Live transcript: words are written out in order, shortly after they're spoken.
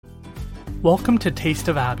Welcome to Taste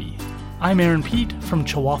of Abbey. I'm Aaron Pete from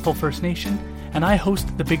Chawathal First Nation, and I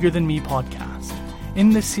host the Bigger Than Me podcast. In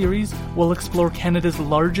this series, we'll explore Canada's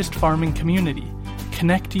largest farming community,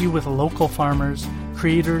 connect you with local farmers,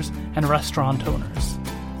 creators, and restaurant owners.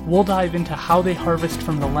 We'll dive into how they harvest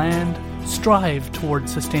from the land, strive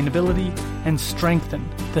towards sustainability, and strengthen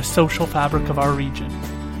the social fabric of our region.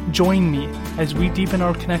 Join me as we deepen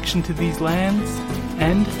our connection to these lands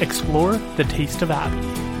and explore the taste of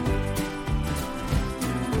Abbey.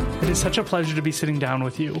 It is such a pleasure to be sitting down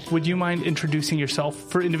with you. Would you mind introducing yourself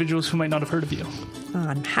for individuals who might not have heard of you?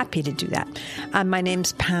 I'm happy to do that. My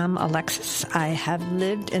name's Pam Alexis. I have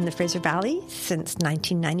lived in the Fraser Valley since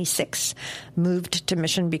 1996, moved to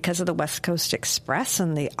Mission because of the West Coast Express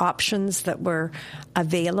and the options that were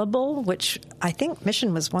available, which I think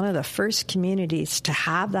Mission was one of the first communities to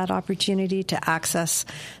have that opportunity to access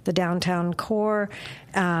the downtown core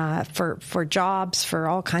for jobs, for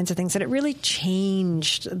all kinds of things. And it really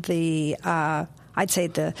changed the I'd say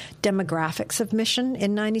the demographics of Mission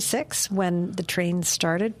in 96 when the train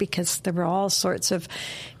started, because there were all sorts of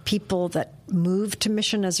people that moved to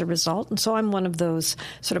Mission as a result. And so I'm one of those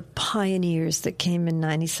sort of pioneers that came in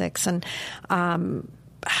 96 and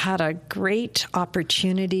had a great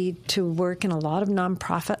opportunity to work in a lot of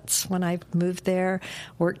nonprofits when I moved there,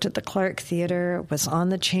 worked at the Clark Theatre, was on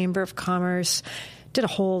the Chamber of Commerce, did a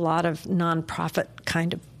whole lot of nonprofit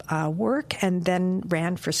kind of work, and then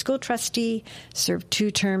ran for school trustee, served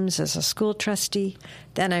 2 terms as a school trustee.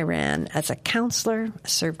 Then I ran as a counselor,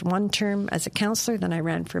 served 1 term as a counselor. Then I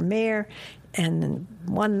ran for mayor and then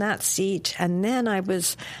won that seat. And then I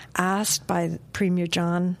was asked by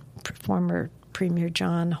former Premier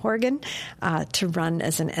John Horgan, to run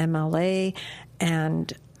as an MLA,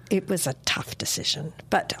 and it was a tough decision.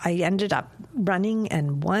 But I ended up running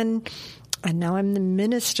and won. And now I'm the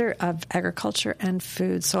Minister of Agriculture and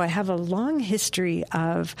Food. So I have a long history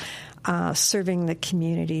of serving the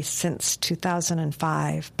community since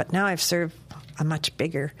 2005. But now I've served a much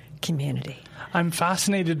bigger community. I'm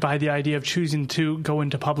fascinated by the idea of choosing to go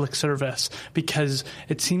into public service, because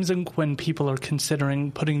it seems like when people are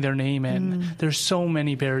considering putting their name in, there's so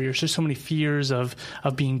many barriers. There's so many fears of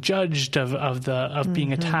being judged, of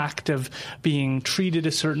being attacked, of being treated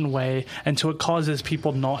a certain way. And so it causes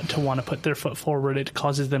people not to want to put their foot forward. It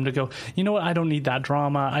causes them to go, you know what, I don't need that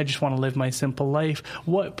drama. I just want to live my simple life.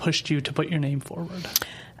 What pushed you to put your name forward?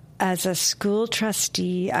 As a school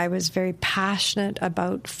trustee, I was very passionate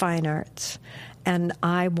about fine arts, and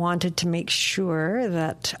I wanted to make sure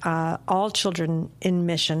that all children in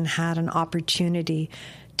Mission had an opportunity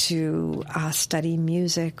to study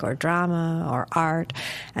music or drama or art.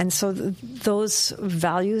 And so those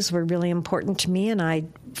values were really important to me, and I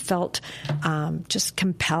felt just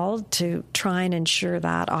compelled to try and ensure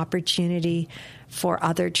that opportunity for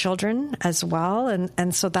other children as well.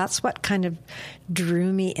 And so that's what kind of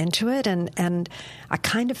drew me into it. And I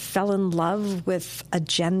kind of fell in love with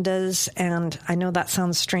agendas. And I know that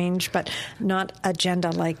sounds strange, but not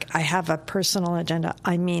agenda like I have a personal agenda.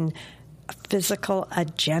 I mean a physical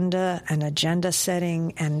agenda and agenda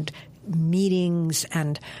setting and meetings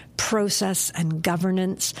and process and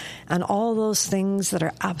governance and all those things that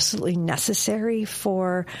are absolutely necessary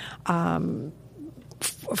for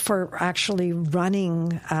actually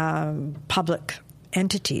running public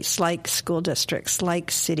entities like school districts, like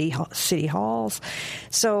city halls.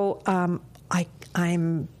 So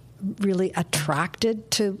I'm really attracted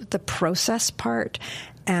to the process part,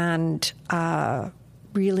 and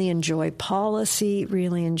really enjoy policy,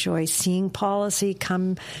 really enjoy seeing policy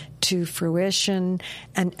come to fruition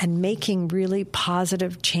and making really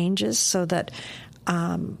positive changes so that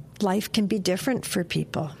life can be different for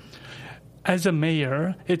people. As a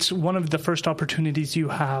mayor, it's one of the first opportunities you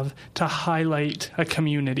have to highlight a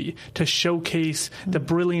community, to showcase the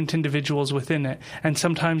brilliant individuals within it. And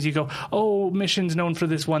sometimes you go, oh, Mission's known for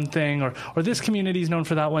this one thing, or this community is known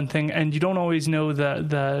for that one thing, and you don't always know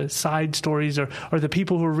the side stories or the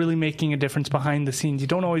people who are really making a difference behind the scenes. You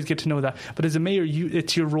don't always get to know that. But as a mayor,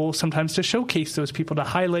 it's your role sometimes to showcase those people, to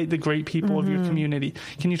highlight the great people of your community.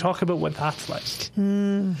 Can you talk about what that's like?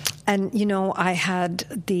 And, you know, I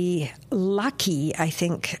had the lucky, I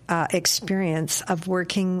think, experience of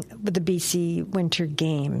working with the BC Winter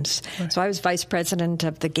Games. Right. So I was vice president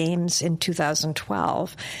of the Games in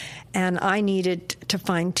 2012, and I needed to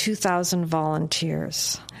find 2,000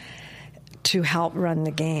 volunteers to help run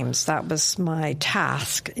the games. That was my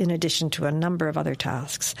task, in addition to a number of other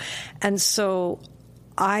tasks. And so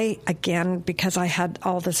I, again, because I had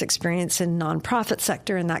all this experience in nonprofit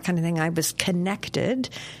sector and that kind of thing, I was connected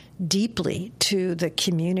deeply to the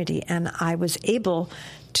community, and I was able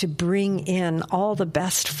to bring in all the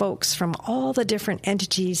best folks from all the different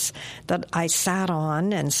entities that I sat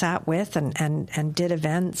on and sat with and did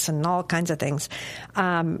events and all kinds of things.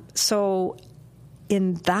 So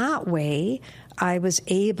in that way, I was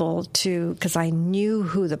able to, because I knew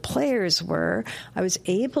who the players were, I was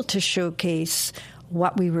able to showcase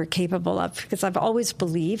what we were capable of, because I've always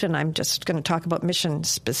believed, and I'm just going to talk about mission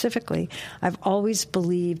specifically, I've always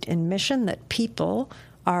believed in mission that people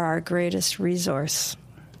are our greatest resource.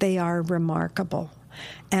 They are remarkable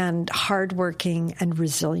and hardworking and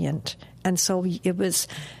resilient. And so it was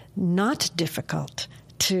not difficult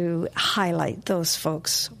to highlight those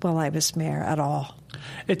folks while I was mayor at all.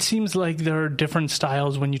 It seems like there are different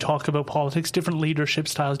styles when you talk about politics, different leadership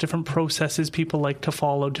styles, different processes people like to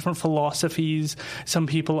follow, different philosophies. Some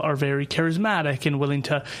people are very charismatic and willing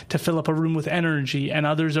to fill up a room with energy, and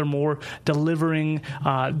others are more delivering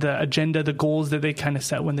the agenda, the goals that they kind of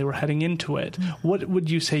set when they were heading into it. What would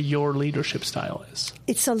you say your leadership style is?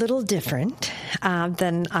 It's a little different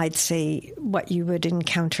than I'd say what you would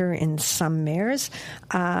encounter in some mayors.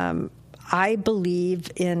 I believe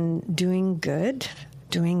in doing good,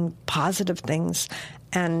 doing positive things,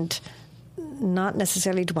 and not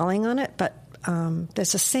necessarily dwelling on it, but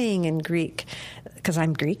there's a saying in Greek, because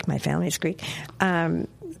I'm Greek, my family's Greek,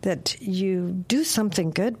 that you do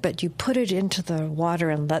something good, but you put it into the water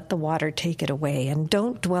and let the water take it away, and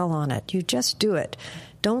don't dwell on it. You just do it.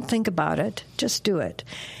 Don't think about it. Just do it.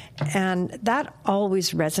 And that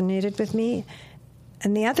always resonated with me.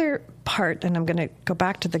 And the other part, and I'm going to go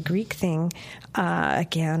back to the Greek thing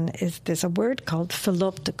again, is there's a word called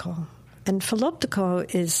philoptiko. And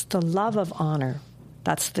philoptiko is the love of honor.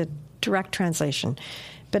 That's the direct translation.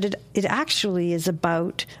 But it actually is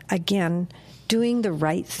about, again, doing the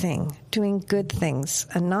right thing, doing good things,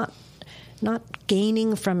 and not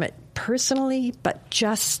gaining from it personally, but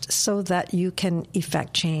just so that you can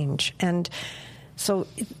effect change. And so,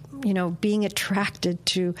 being attracted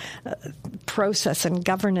to process and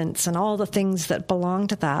governance and all the things that belong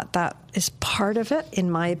to that is part of it,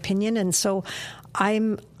 in my opinion. And so I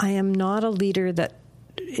am not a leader that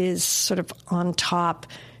is sort of on top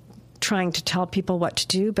trying to tell people what to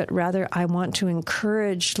do, but rather I want to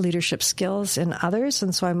encourage leadership skills in others.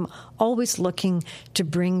 And so I'm always looking to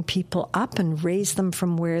bring people up and raise them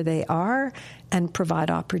from where they are and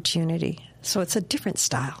provide opportunity. So it's a different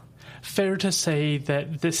style. Fair to say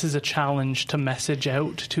that this is a challenge to message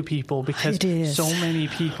out to people, because so many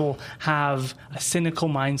people have a cynical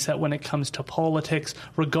mindset when it comes to politics,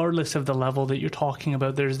 regardless of the level that you're talking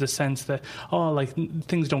about. There's the sense that,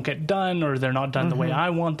 things don't get done, or they're not done the way I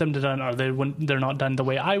want them to done, or they're not done the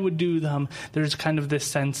way I would do them. There's kind of this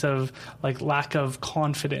sense of lack of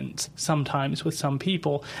confidence sometimes with some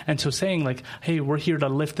people. And so saying hey, we're here to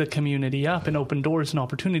lift the community up and open doors and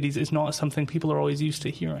opportunities is not something people are always used to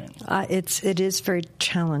hearing. It is very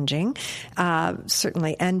challenging,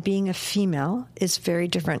 certainly, and being a female is very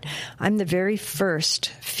different. I'm the very first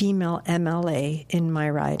female MLA in my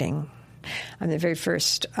riding. I'm the very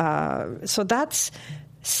first, so that's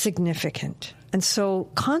significant. And so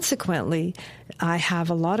consequently, I have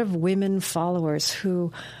a lot of women followers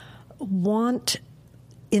who want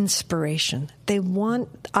inspiration.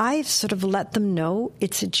 I've sort of let them know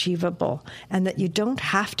it's achievable and that you don't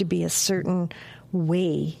have to be a certain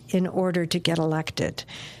way in order to get elected.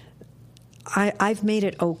 I've made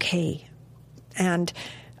it okay. And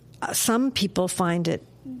some people find it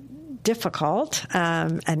difficult,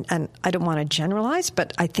 and I don't want to generalize,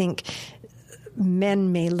 but I think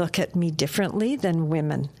men may look at me differently than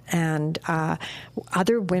women. And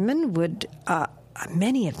other women would,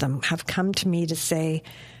 many of them have come to me to say,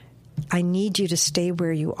 I need you to stay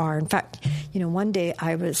where you are. In fact, one day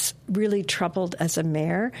I was really troubled as a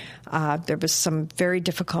mayor. There was some very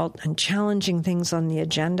difficult and challenging things on the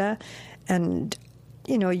agenda. And,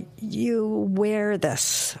 you wear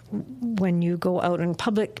this when you go out in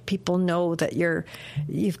public. People know that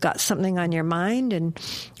you've got something on your mind. And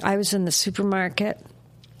I was in the supermarket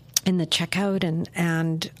in the checkout,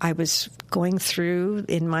 and I was going through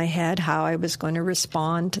in my head how I was going to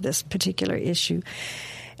respond to this particular issue.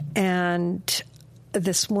 And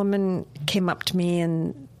this woman came up to me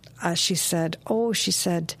and she said,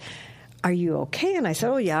 are you okay? And I said,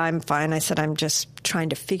 oh, yeah, I'm fine. I said, I'm just trying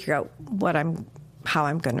to figure out how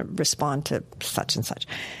I'm going to respond to such and such.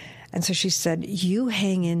 And so she said, you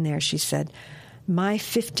hang in there. She said, my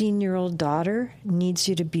 15-year-old daughter needs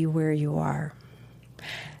you to be where you are.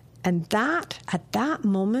 And at that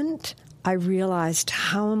moment, I realized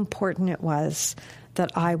how important it was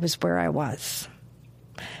that I was where I was.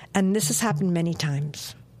 And this has happened many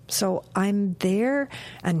times. So I'm there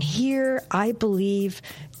and here, I believe,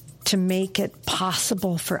 to make it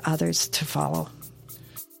possible for others to follow.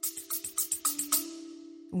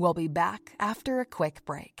 We'll be back after a quick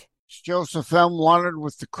break. Joseph M. Leonard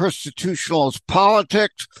with the Constitutionalist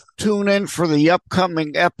Politics. Tune in for the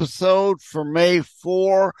upcoming episode for May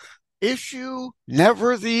 4, Issue,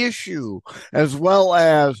 Never the Issue, as well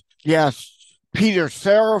as guests Peter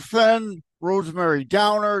Seraphin, Rosemary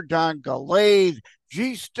Downer, Don Gallade,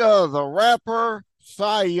 Gista the Rapper,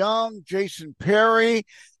 Cy Young, Jason Perry,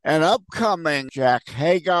 and upcoming Jack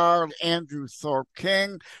Hagar, Andrew Thorpe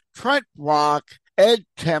King, Trent Rock, Ed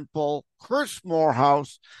Temple, Chris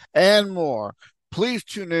Morehouse, and more. Please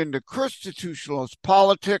tune in to Constitutionalist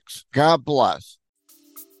Politics. God bless.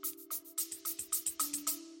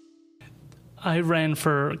 I ran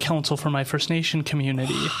for council for my First Nation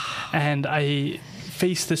community, and I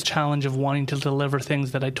faced this challenge of wanting to deliver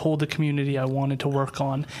things that I told the community I wanted to work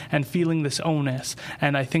on and feeling this onus.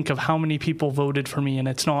 And I think of how many people voted for me, and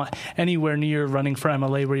it's not anywhere near running for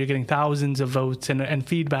MLA where you're getting thousands of votes and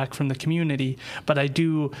feedback from the community. But I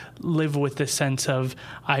do live with this sense of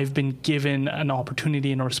I've been given an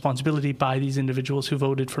opportunity and a responsibility by these individuals who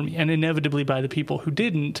voted for me, and inevitably by the people who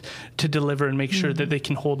didn't, to deliver and make sure that they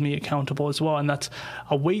can hold me accountable as well. And that's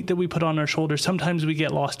a weight that we put on our shoulders. Sometimes we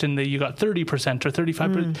get lost in you got 30% or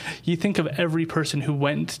 35%. You think of every person who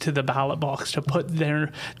went to the ballot box to put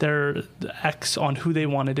their X on who they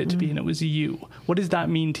wanted it to be, and it was you. What does that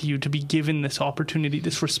mean to you to be given this opportunity,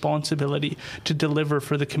 this responsibility to deliver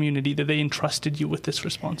for the community, that they entrusted you with this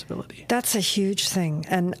responsibility? That's a huge thing.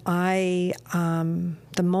 And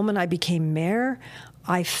the moment I became mayor,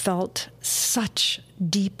 I felt such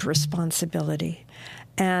deep responsibility.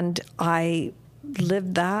 And I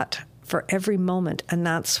lived that for every moment. And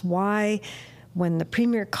that's why when the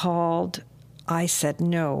Premier called, I said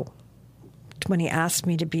no. When he asked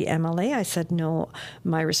me to be MLA, I said no.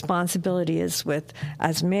 My responsibility is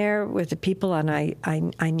as mayor, with the people, and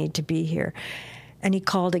I need to be here. And he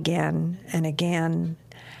called again and again.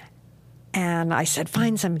 And I said,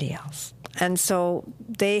 find somebody else. And so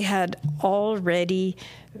they had already,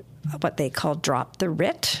 what they call, dropped the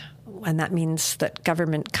writ. And that means that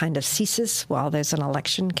government kind of ceases while there's an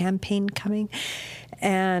election campaign coming.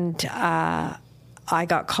 And I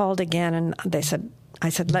got called again, and I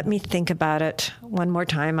said, let me think about it one more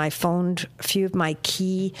time. I phoned a few of my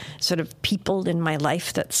key sort of people in my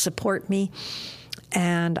life that support me.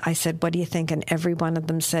 And I said, what do you think? And every one of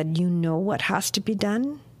them said, you know what has to be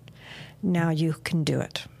done? Now you can do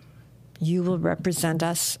it. You will represent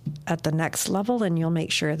us at the next level, and you'll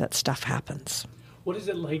make sure that stuff happens. What is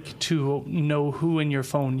it like to know who in your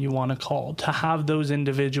phone you want to call, to have those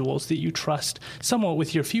individuals that you trust somewhat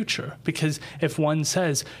with your future? Because if one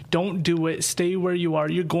says, don't do it, stay where you are,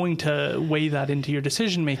 you're going to weigh that into your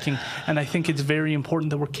decision making. And I think it's very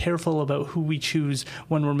important that we're careful about who we choose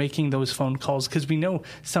when we're making those phone calls, because we know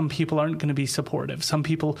some people aren't going to be supportive. Some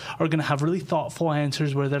people are going to have really thoughtful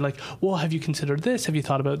answers where they're like, well, have you considered this? Have you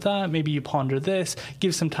thought about that? Maybe you ponder this,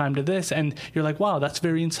 give some time to this. And you're like, wow, that's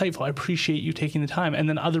very insightful. I appreciate you taking the time. And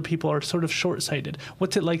then other people are sort of short-sighted.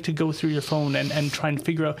 What's it like to go through your phone and try and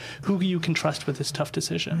figure out who you can trust with this tough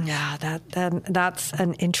decision? Yeah, that's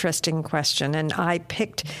an interesting question. And I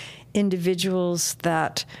picked individuals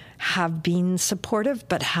that have been supportive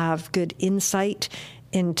but have good insight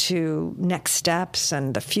into next steps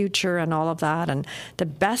and the future and all of that. And the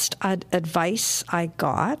best advice I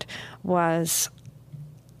got was,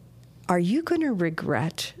 are you going to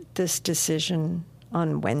regret this decision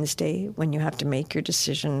on Wednesday when you have to make your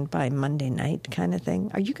decision by Monday night kind of thing?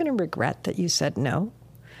 Are you going to regret that you said no?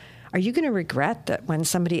 Are you going to regret that when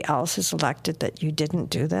somebody else is elected that you didn't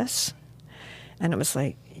do this? And it was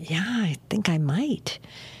like, yeah, I think I might.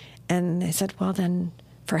 And they said, well, then,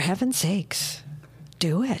 for heaven's sakes,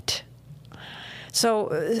 do it. So,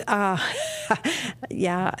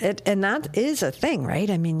 yeah, and that is a thing, right?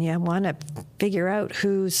 I mean, you want to figure out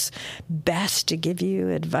who's best to give you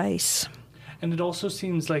advice. And it also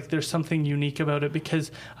seems like there's something unique about it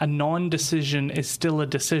because a non-decision is still a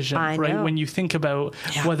decision, right? When you think about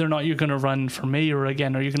whether or not you're going to run for mayor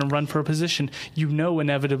again or you're going to run for a position, you know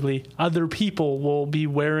inevitably other people will be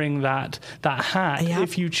wearing that hat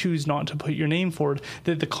if you choose not to put your name forward,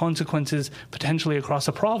 that the consequences potentially across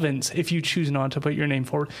a province, if you choose not to put your name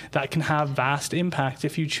forward, that can have vast impact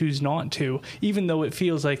if you choose not to. Even though it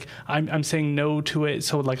feels like I'm saying no to it,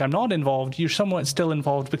 so like I'm not involved, you're somewhat still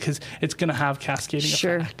involved because it's going to have cascading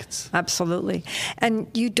effects. Absolutely. And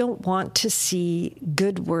you don't want to see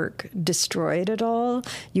good work destroyed at all.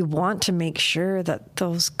 You want to make sure that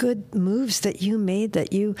those good moves that you made,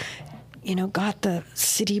 that you got the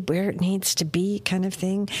city where it needs to be kind of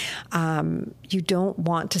thing. You don't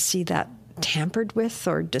want to see that tampered with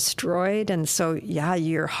or destroyed. And so, yeah,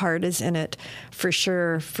 your heart is in it for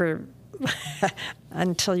sure for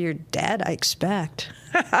until you're dead, I expect.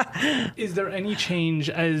 Is there any change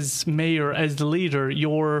as mayor, as the leader?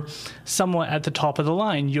 You're somewhat at the top of the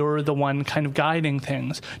line. You're the one kind of guiding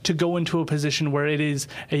things to go into a position where it is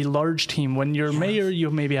a large team. When you're mayor,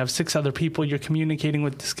 you maybe have 6 other people you're communicating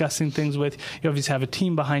with, discussing things with. You obviously have a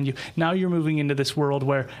team behind you. Now you're moving into this world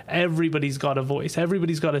where everybody's got a voice.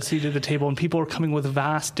 Everybody's got a seat at the table, and people are coming with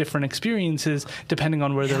vast different experiences depending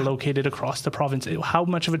on where they're located across the province. How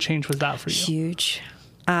much of a change was that for you? Huge.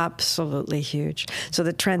 Absolutely huge. So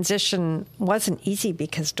the transition wasn't easy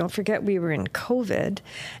because don't forget we were in COVID.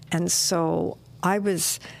 And so I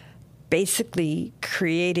was basically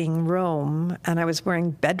creating Rome, and I was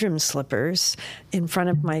wearing bedroom slippers in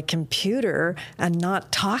front of my computer and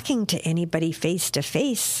not talking to anybody face to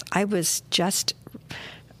face. I was just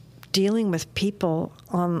dealing with people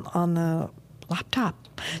on the laptop.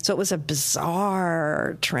 So it was a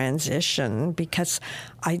bizarre transition because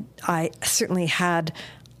I certainly had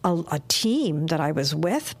a team that I was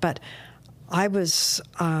with, but I was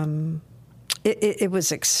it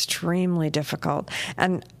was extremely difficult.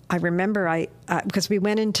 And I remember because we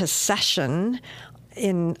went into session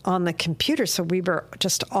on the computer, so we were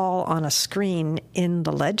just all on a screen in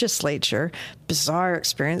the legislature. Bizarre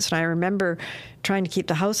experience. And I remember trying to keep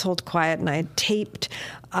the household quiet, and I taped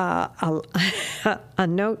a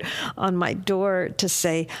note on my door to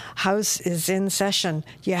say, "House is in session.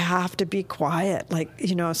 You have to be quiet."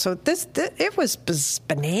 So it was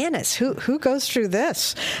bananas. Who goes through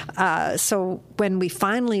this? So when we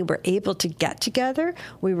finally were able to get together,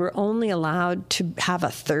 we were only allowed to have a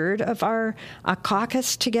third of our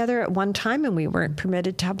caucus together at one time, and we weren't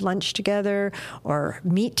permitted to have lunch together or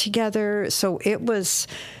meet together. So it was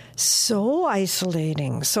so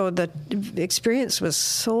isolating. So the experience was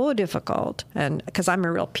so difficult, and because I'm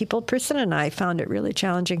a real people person, and I found it really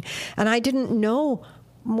challenging. And I didn't know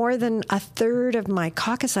more than a third of my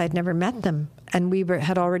caucus. I'd never met them, and we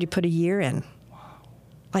had already put a year in. Wow.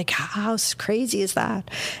 Like, how crazy is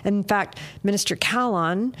that? And in fact, Minister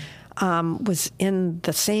Callon was in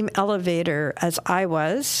the same elevator as I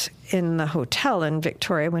was in the hotel in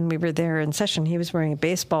Victoria when we were there in session. He was wearing a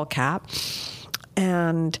baseball cap.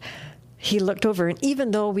 And he looked over, and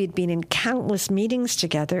even though we'd been in countless meetings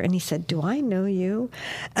together, and he said, "Do I know you?"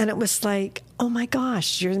 And it was like, "Oh my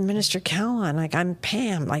gosh, you're Minister Callon. Like, I'm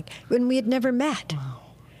Pam." Like, when we had never met. Wow.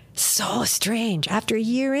 So strange after a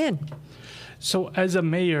year in. So as a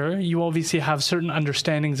mayor, you obviously have certain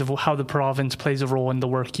understandings of how the province plays a role in the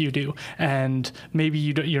work you do. And maybe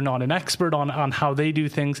you're not an expert on how they do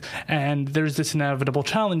things. And there's this inevitable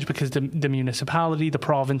challenge because the municipality, the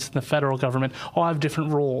province, and the federal government all have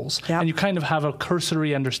different roles. Yep. And you kind of have a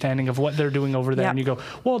cursory understanding of what they're doing over there. Yep. And you go,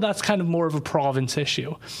 well, that's kind of more of a province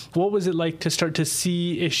issue. What was it like to start to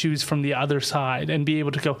see issues from the other side and be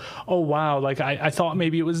able to go, oh, wow, like I thought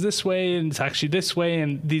maybe it was this way and it's actually this way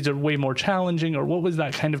and these are way more challenging? Or what was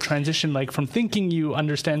that kind of transition like from thinking you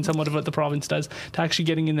understand somewhat of what the province does to actually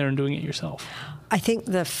getting in there and doing it yourself? I think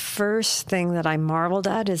the first thing that I marveled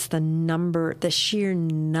at is the sheer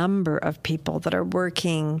number of people that are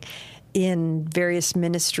working in various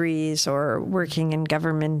ministries or working in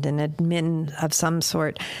government and admin of some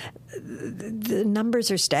sort. The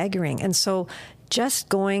numbers are staggering. And so just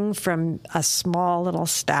going from a small little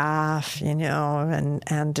staff,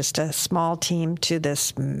 and just a small team to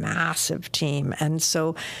this massive team. And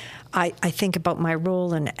so I think about my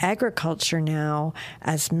role in agriculture now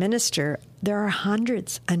as minister. There are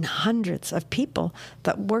hundreds and hundreds of people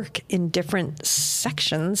that work in different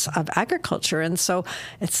sections of agriculture. And so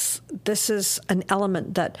this is an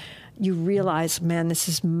element that you realize, man, this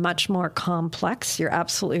is much more complex. You're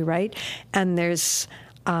absolutely right. And there's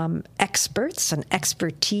experts and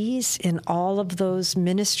expertise in all of those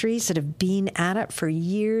ministries that have been at it for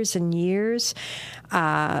years and years.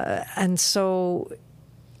 And so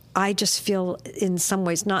I just feel in some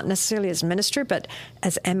ways, not necessarily as minister, but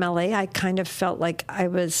as MLA, I kind of felt like I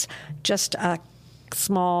was just a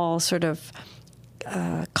small sort of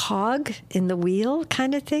cog in the wheel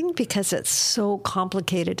kind of thing, because it's so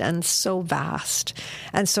complicated and so vast.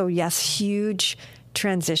 And so, yes, huge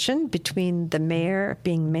transition between the mayor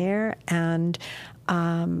being mayor and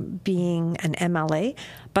being an MLA.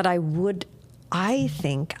 But I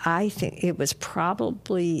think it was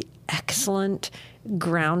probably excellent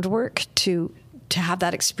groundwork to to have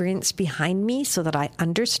that experience behind me so that I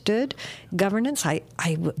understood governance. I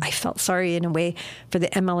felt sorry in a way for the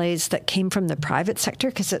MLAs that came from the private sector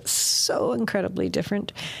because it's so incredibly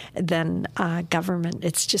different than government.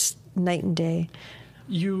 It's just night and day.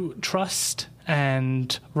 You trust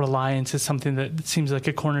and reliance is something that seems like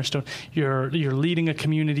a cornerstone. You're leading a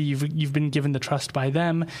community. You've been given the trust by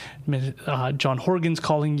them. John Horgan's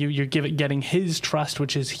calling you. You're getting his trust,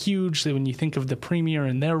 which is huge. So when you think of the premier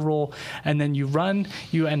and their role, and then you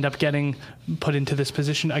end up getting put into this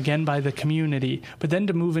position again by the community. But then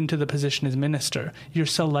to move into the position as minister, you're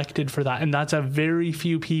selected for that, and that's a very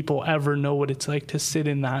few people ever know what it's like to sit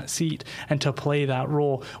in that seat and to play that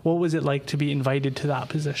role. What was it like to be invited to that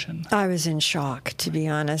position? I was in shock, to be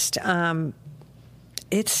honest.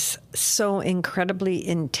 It's so incredibly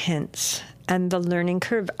intense, and the learning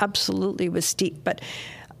curve absolutely was steep. But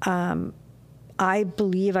I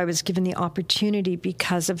believe I was given the opportunity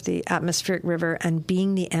because of the atmospheric river and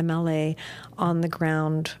being the MLA on the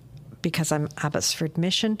ground, because I'm Abbotsford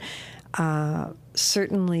Mission,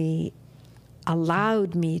 certainly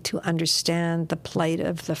allowed me to understand the plight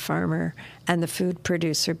of the farmer and the food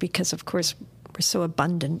producer, because, of course, we're so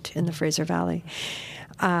abundant in the Fraser Valley.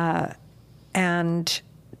 And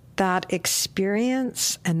that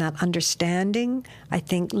experience and that understanding, I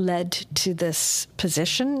think, led to this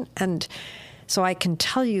position. And so I can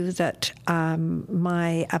tell you that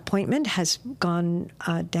my appointment has gone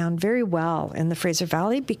down very well in the Fraser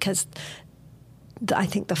Valley, because I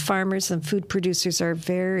think the farmers and food producers are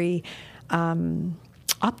very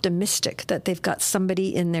optimistic that they've got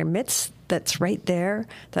somebody in their midst that's right there,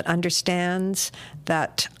 that understands,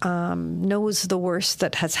 that knows the worst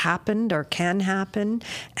that has happened or can happen,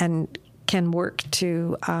 and can work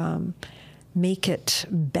to make it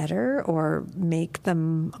better or make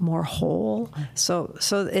them more whole. So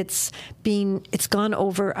it's gone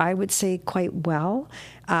over, I would say, quite well.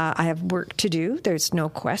 I have work to do. There's no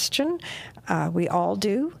question. We all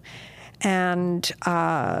do. And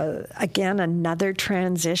again, another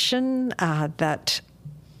transition that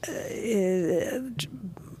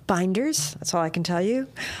binders. That's all I can tell you,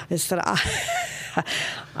 is that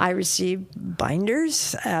I receive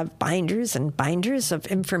binders and binders of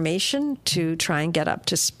information to try and get up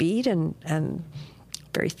to speed, and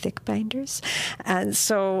very thick binders. And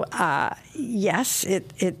so, yes,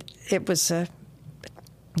 it was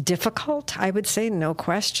difficult, I would say, no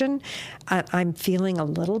question. I'm feeling a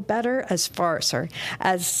little better as far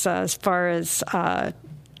as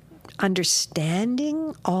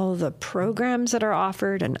understanding all the programs that are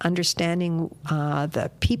offered and understanding the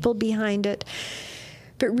people behind it.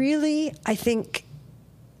 But really, I think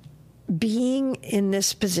being in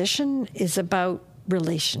this position is about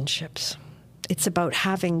relationships. It's about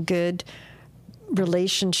having good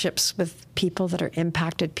relationships with people that are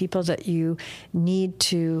impacted, people that you need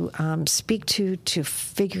to speak to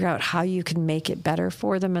figure out how you can make it better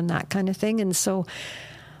for them and that kind of thing. And so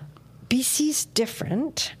BC's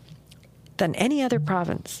different than any other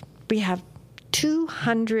province. We have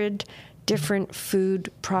 200 different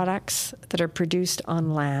food products that are produced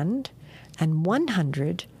on land and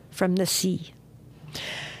 100 from the sea.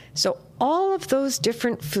 So all of those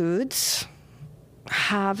different foods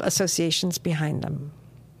have associations behind them.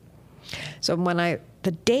 So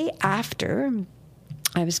the day after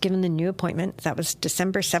I was given the new appointment, that was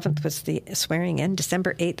December 7th was the swearing in,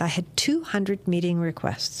 December 8th, I had 200 meeting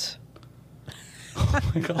requests. Oh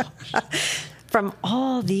my gosh. From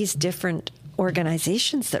all these different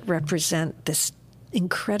organizations that represent this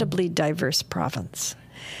incredibly diverse province.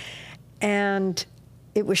 And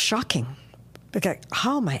it was shocking. Okay,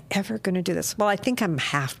 how am I ever going to do this? Well, I think I'm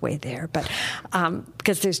halfway there, but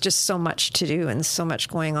because there's just so much to do and so much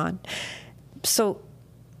going on. So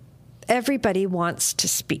everybody wants to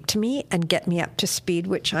speak to me and get me up to speed,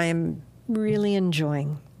 which I am really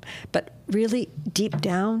enjoying. But really, deep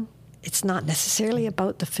down, it's not necessarily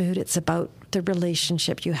about the food. It's about the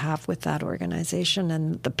relationship you have with that organization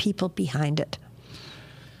and the people behind it.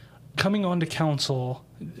 Coming on to council,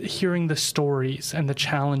 hearing the stories and the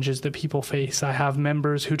challenges that people face. I have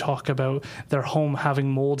members who talk about their home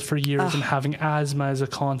having mold for years and having asthma as a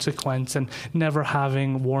consequence, and never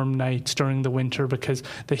having warm nights during the winter because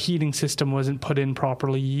the heating system wasn't put in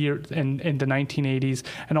properly in the 1980s,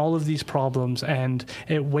 and all of these problems. And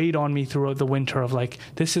it weighed on me throughout the winter of like,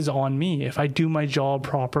 this is on me. If I do my job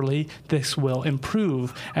properly, this will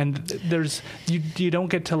improve. And you don't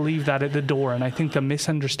get to leave that at the door. And I think the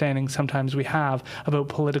misunderstanding sometimes we have about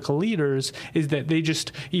political leaders is that they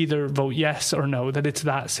just either vote yes or no, that it's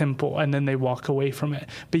that simple, and then they walk away from it.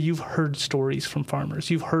 But you've heard stories from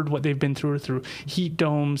farmers. You've heard what they've been through heat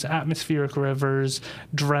domes, atmospheric rivers,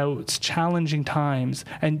 droughts, challenging times,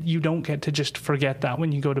 and you don't get to just forget that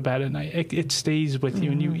when you go to bed at night. It stays with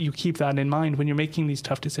you, and you keep that in mind when you're making these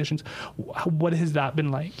tough decisions. What has that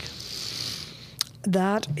been like?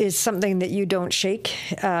 That is something that you don't shake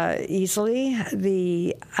easily.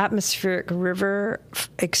 The atmospheric river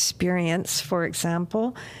experience, for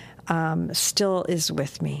example, still is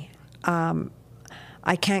with me.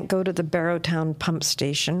 I can't go to the Barrowtown pump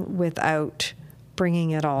station without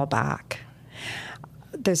bringing it all back.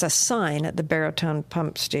 There's a sign at the Barrowtown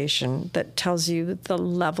pump station that tells you the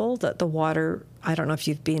level that the water, I don't know if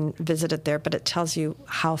you've been visited there, but it tells you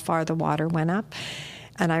how far the water went up.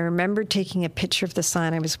 And I remember taking a picture of the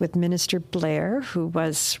sign. I was with Minister Blair, who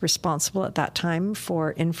was responsible at that time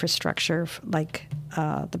for infrastructure like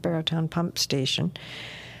the Barrowtown pump station.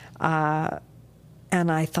 And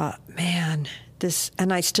I thought, man, this,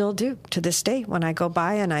 and I still do to this day when I go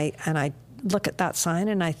by and I look at that sign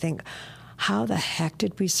and I think, how the heck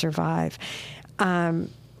did we survive? And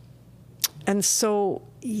so,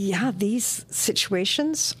 yeah, these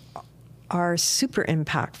situations are super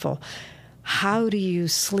impactful. How do you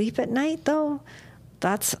sleep at night, though?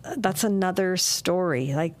 That's another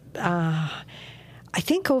story. Like, I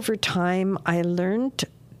think over time I learned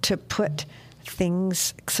to put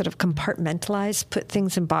things, sort of compartmentalize, put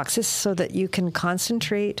things in boxes so that you can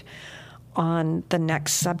concentrate on the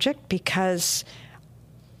next subject, because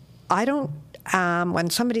I don't, when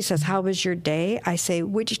somebody says, how was your day? I say,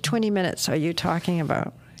 which 20 minutes are you talking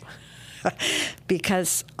about?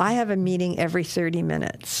 Because I have a meeting every 30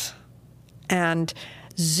 minutes. And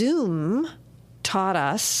Zoom taught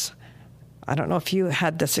us, I don't know if you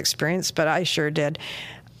had this experience, but I sure did,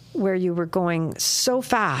 where you were going so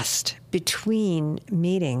fast between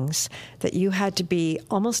meetings that you had to be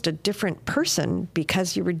almost a different person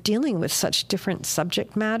because you were dealing with such different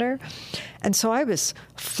subject matter. And so I was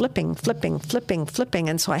flipping.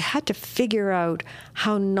 And so I had to figure out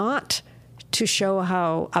how not to show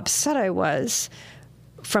how upset I was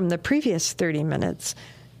from the previous 30 minutes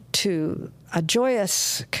to a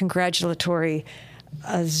joyous, congratulatory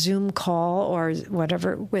Zoom call or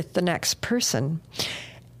whatever with the next person.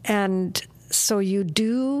 And so you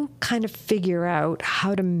do kind of figure out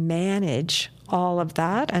how to manage all of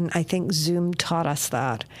that. And I think Zoom taught us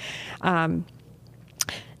that.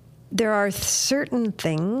 There are certain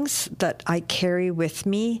things that I carry with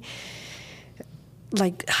me,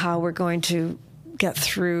 like how we're going to get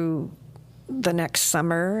through the next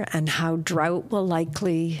summer and how drought will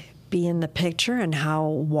likely be in the picture and how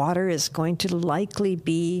water is going to likely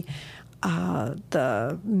be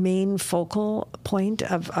the main focal point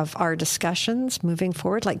of our discussions moving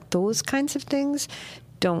forward. Like those kinds of things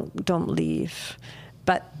don't leave.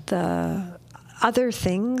 But the other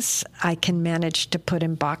things I can manage to put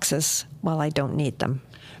in boxes while I don't need them.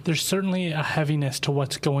 There's certainly a heaviness to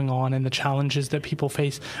what's going on and the challenges that people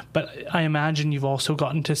face, but I imagine you've also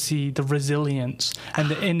gotten to see the resilience and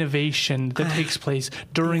the innovation that takes place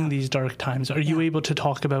during these dark times. Are you able to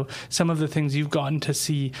talk about some of the things you've gotten to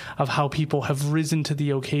see of how people have risen to the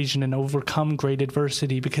occasion and overcome great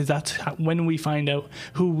adversity? Because that's when we find out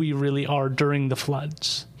who we really are during the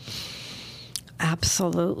floods.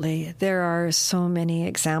 Absolutely. There are so many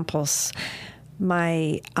examples.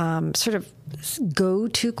 My sort of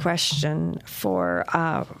go-to question for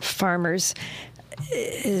farmers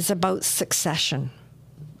is about succession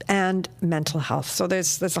and mental health. So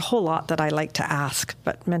there's a whole lot that I like to ask,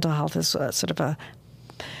 but mental health is sort of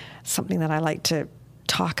something that I like to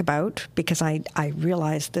talk about because I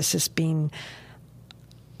realize this has been,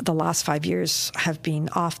 the last 5 years have been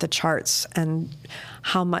off the charts, and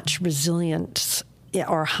how much resilience,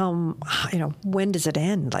 or how, when does it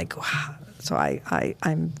end? Like, so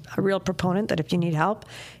I'm a real proponent that if you need help,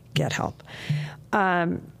 get help.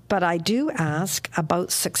 But I do ask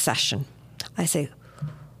about succession. I say,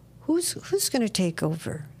 who's going to take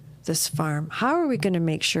over this farm? How are we going to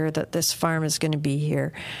make sure that this farm is going to be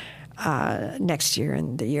here next year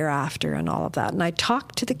and the year after and all of that? And I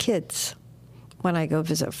talk to the kids when I go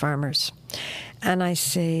visit farmers. And I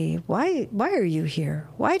say, why are you here?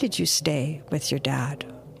 Why did you stay with your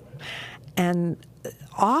dad? And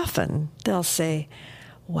often they'll say,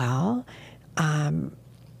 well,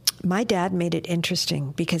 my dad made it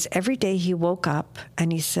interesting because every day he woke up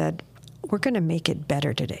and he said, we're going to make it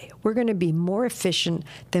better today. We're going to be more efficient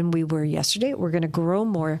than we were yesterday. We're going to grow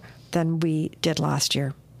more than we did last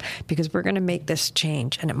year because we're going to make this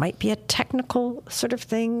change. And it might be a technical sort of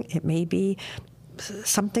thing. It may be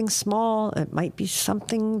something small. It might be some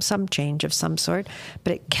change of some sort,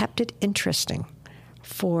 but it kept it interesting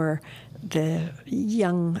for the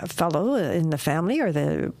young fellow in the family or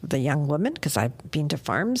the young woman, because I've been to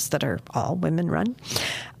farms that are all women run.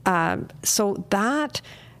 So that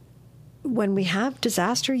when we have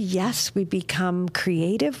disaster, yes, we become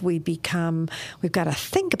creative. We've got to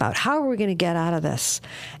think about how are we going to get out of this.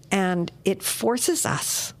 And it forces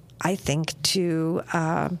us, I think, to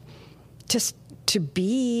just to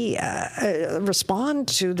be respond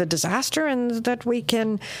to the disaster, and that we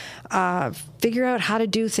can figure out how to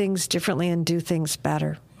do things differently and do things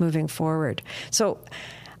better moving forward. So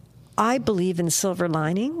I believe in silver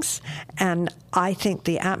linings, and I think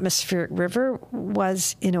the atmospheric river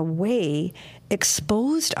was, in a way,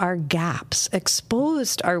 exposed our gaps,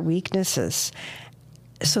 exposed our weaknesses,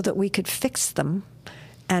 so that we could fix them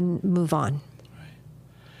and move on.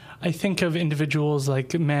 I think of individuals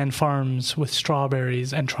like Man Farms with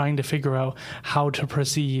strawberries and trying to figure out how to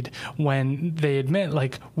proceed when they admit,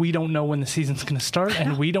 like, we don't know when the season's going to start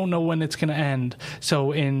and we don't know when it's going to end.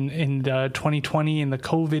 So in the 2020, in the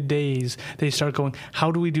COVID days, they start going,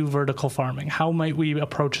 how do we do vertical farming? How might we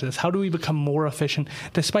approach this? How do we become more efficient?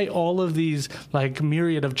 Despite all of these like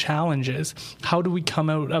myriad of challenges, how do we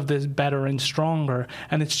come out of this better and stronger?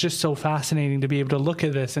 And it's just so fascinating to be able to look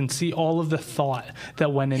at this and see all of the thought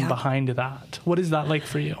that went in behind that. What is that like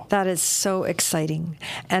for you? That is so exciting.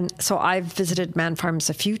 And so I've visited Man Farms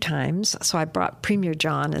a few times. So I brought Premier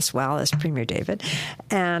John as well as Premier David.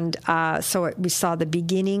 And so we saw the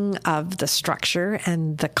beginning of the structure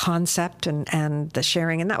and the concept and the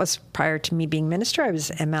sharing. And that was prior to me being minister. I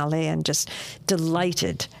was MLA and just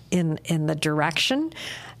delighted in the direction.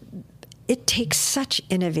 It takes such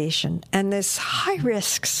innovation, and there's high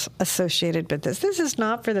risks associated with this. This is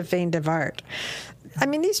not for the faint of heart. I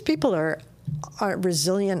mean, these people are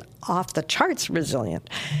resilient, off the charts resilient.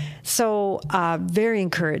 So very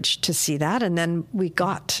encouraged to see that. And then we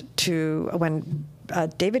got to, when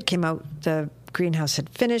David came out, the greenhouse had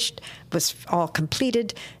finished, was all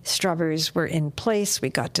completed. Strawberries were in place. We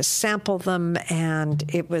got to sample them, and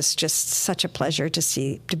it was just such a pleasure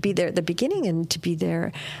to be there at the beginning and to be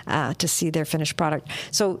there to see their finished product.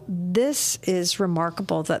 So this is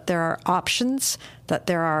remarkable that there are options, that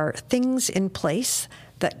there are things in place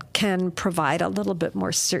that can provide a little bit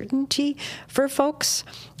more certainty for folks.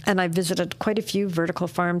 And I visited quite a few vertical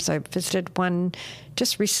farms. I visited one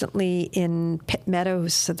just recently in Pitt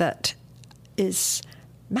Meadows that is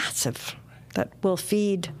massive, that will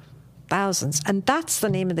feed thousands. And that's the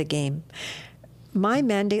name of the game. My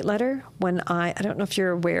mandate letter, when I don't know if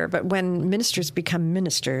you're aware, but when ministers become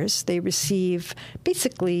ministers, they receive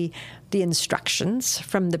basically the instructions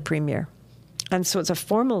from the Premier. And so it's a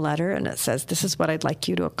formal letter, and it says, this is what I'd like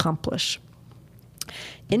you to accomplish.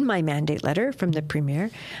 In my mandate letter from the Premier,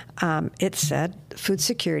 it said food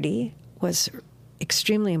security was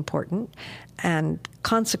extremely important, and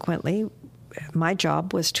consequently, my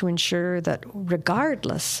job was to ensure that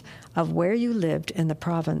regardless of where you lived in the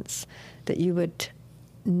province, that you would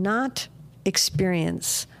not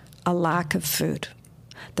experience a lack of food,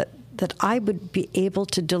 that I would be able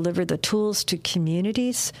to deliver the tools to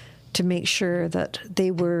communities to make sure that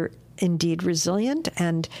they were indeed resilient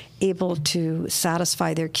and able to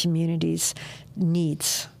satisfy their communities'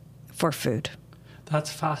 needs for food. That's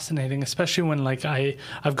fascinating, especially when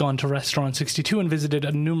I've gone to Restaurant 62 and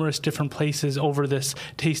visited numerous different places over this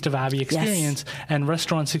Taste of Abbey experience. Yes. And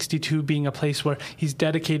Restaurant 62 being a place where he's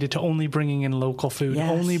dedicated to only bringing in local food,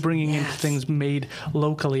 only bringing in things made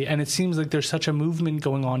locally. And it seems like there's such a movement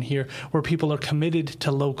going on here where people are committed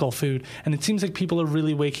to local food. And it seems like people are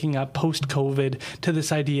really waking up post-COVID to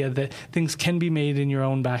this idea that things can be made in your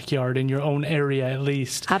own backyard, in your own area at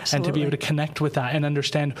least. Absolutely. And to be able to connect with that and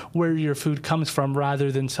understand where your food comes from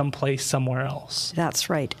rather than someplace somewhere else. That's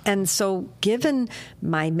right. And so given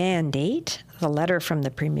my mandate, the letter from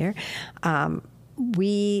the Premier,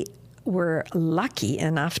 we were lucky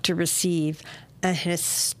enough to receive a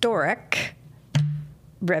historic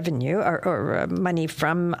revenue or money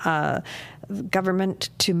from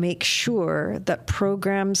government to make sure that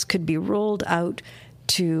programs could be rolled out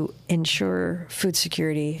to ensure food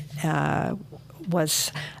security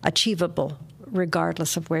was achievable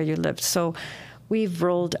regardless of where you lived. So we've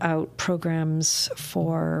rolled out programs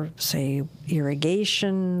for, say,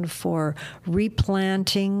 irrigation, for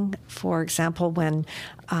replanting. For example, when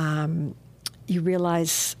you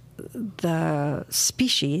realize the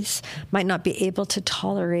species might not be able to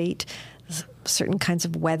tolerate certain kinds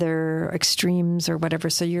of weather extremes or whatever,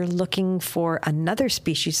 so you're looking for another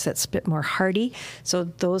species that's a bit more hardy. So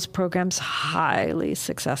those programs, highly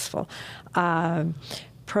successful.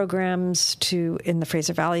 programs in the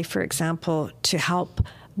Fraser Valley, for example, to help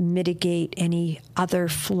mitigate any other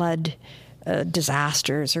flood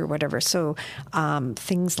disasters or whatever. So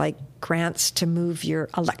things like grants to move your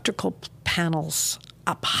electrical panels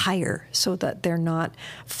up higher so that they're not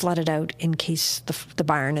flooded out in case the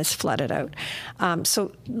barn is flooded out.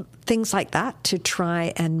 So things like that to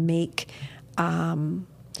try and make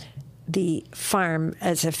the farm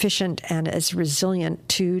as efficient and as resilient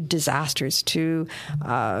to disasters, to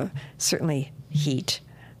certainly heat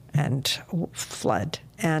and flood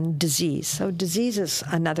and disease. So disease is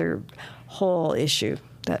another whole issue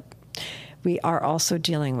that we are also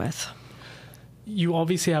dealing with. You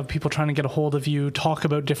obviously have people trying to get a hold of you, talk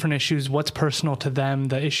about different issues, what's personal to them,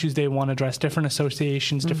 the issues they want to address, different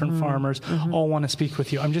associations, different farmers, all want to speak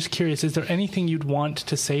with you. I'm just curious, is there anything you'd want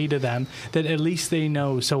to say to them that at least they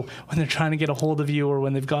know? So when they're trying to get a hold of you or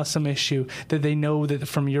when they've got some issue, that they know that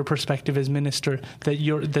from your perspective as minister,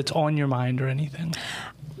 that's on your mind or anything?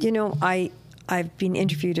 You know, I've been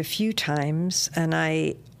interviewed a few times, and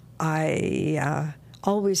I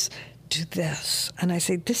always do this, and I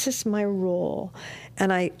say, this is my role.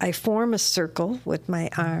 And I form a circle with my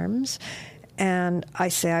arms, and I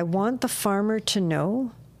say, I want the farmer to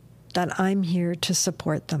know that I'm here to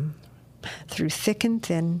support them. Through thick and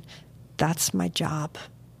thin, that's my job.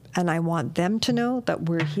 And I want them to know that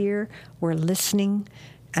we're here, we're listening,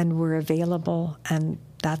 and we're available, and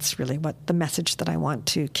that's really what the message that I want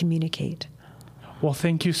to communicate. Well,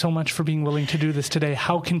 thank you so much for being willing to do this today.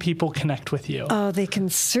 How can people connect with you? Oh, they can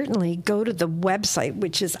certainly go to the website,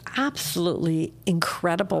 which is absolutely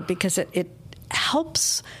incredible because it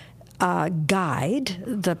helps guide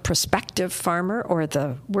the prospective farmer or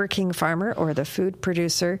the working farmer or the food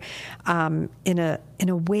producer in a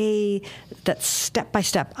way that's step by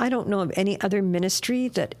step. I don't know of any other ministry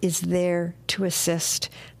that is there to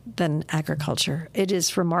assist than agriculture. It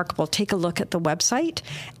is remarkable. Take a look at the website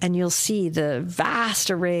and you'll see the vast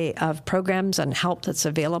array of programs and help that's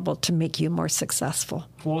available to make you more successful.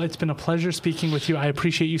 Well, it's been a pleasure speaking with you. I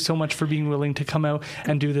appreciate you so much for being willing to come out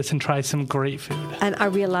and do this and try some great food. And are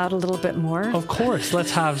we allowed a little bit more? Of course.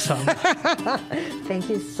 Let's have some. Thank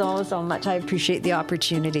you so much. I appreciate the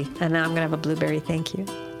opportunity. And now I'm going to have a blueberry. Thank you.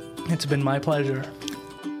 It's been my pleasure.